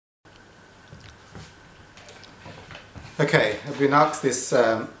Okay, I've been asked this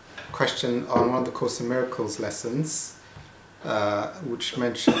question on one of the Course in Miracles lessons, which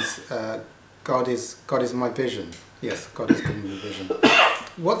mentions God is my vision. Yes, God has given me vision.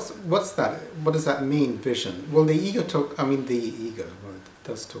 What's that? What does that mean, vision? Well, the ego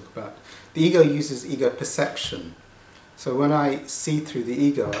does talk about. The ego uses ego perception. So when I see through the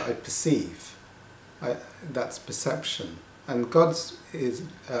ego, I perceive. That's perception. And God's is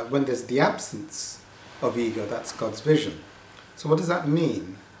when there's the absence of ego, that's God's vision. So what does that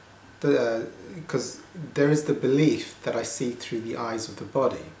mean? Because there is the belief that I see through the eyes of the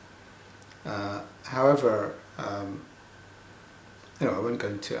body. However, I won't go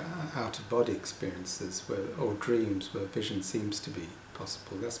into out-of-body experiences or dreams where vision seems to be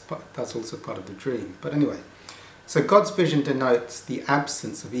possible. That's also part of the dream. But anyway, so God's vision denotes the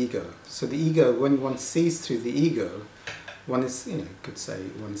absence of ego. So the ego, when one sees through the ego, one is, you could say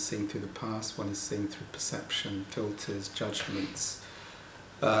one is seeing through the past, one is seeing through perception, filters, judgments,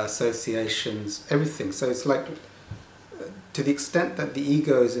 associations, everything. So it's like, to the extent that the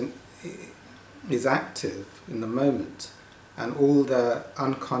ego is active in the moment, and all the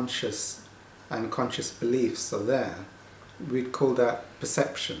unconscious and conscious beliefs are there, we'd call that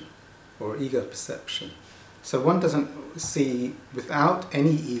perception, or ego perception. So one doesn't see without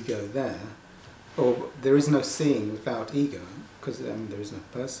any ego there, or there is no seeing without ego, because there is no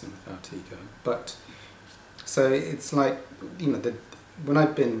person without ego. But so it's like, when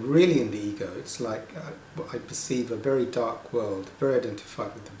I've been really in the ego, it's like I perceive a very dark world, very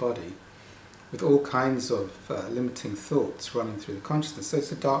identified with the body, with all kinds of limiting thoughts running through the consciousness. So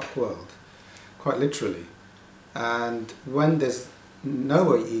it's a dark world, quite literally. And when there's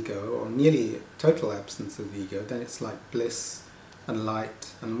no ego, or nearly total absence of ego, then it's like bliss and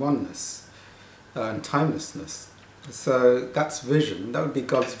light and oneness. And timelessness. So that's vision. That would be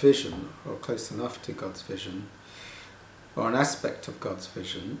God's vision, or close enough to God's vision, or an aspect of God's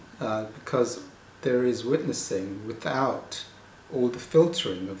vision, because there is witnessing without all the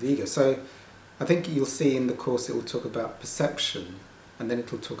filtering of the ego. So I think you'll see in the Course it will talk about perception, and then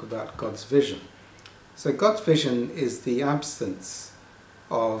it will talk about God's vision. So God's vision is the absence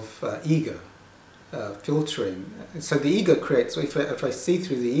of ego. Filtering. So the ego creates, so if I see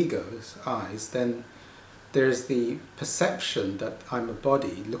through the ego's eyes, then there's the perception that I'm a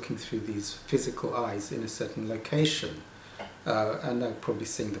body looking through these physical eyes in a certain location. And I'm probably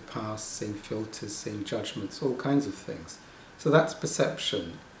seeing the past, seeing filters, seeing judgments, all kinds of things. So that's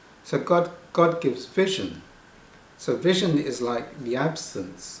perception. So God gives vision. So vision is like the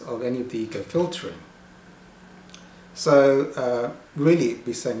absence of any of the ego filtering. So really it'd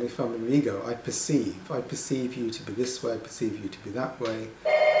be saying, if I'm an ego, I perceive you to be this way, I perceive you to be that way,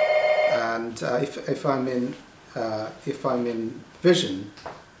 and if I'm in vision,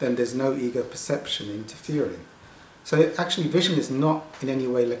 then there's no ego perception interfering. So actually vision is not in any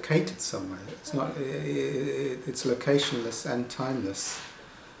way located somewhere. It's not. It's locationless and timeless,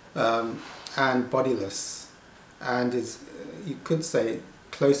 and bodiless, and is, you could say,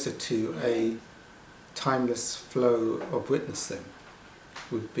 closer to a timeless flow of witnessing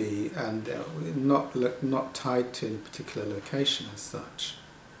would be, and not tied to a particular location as such.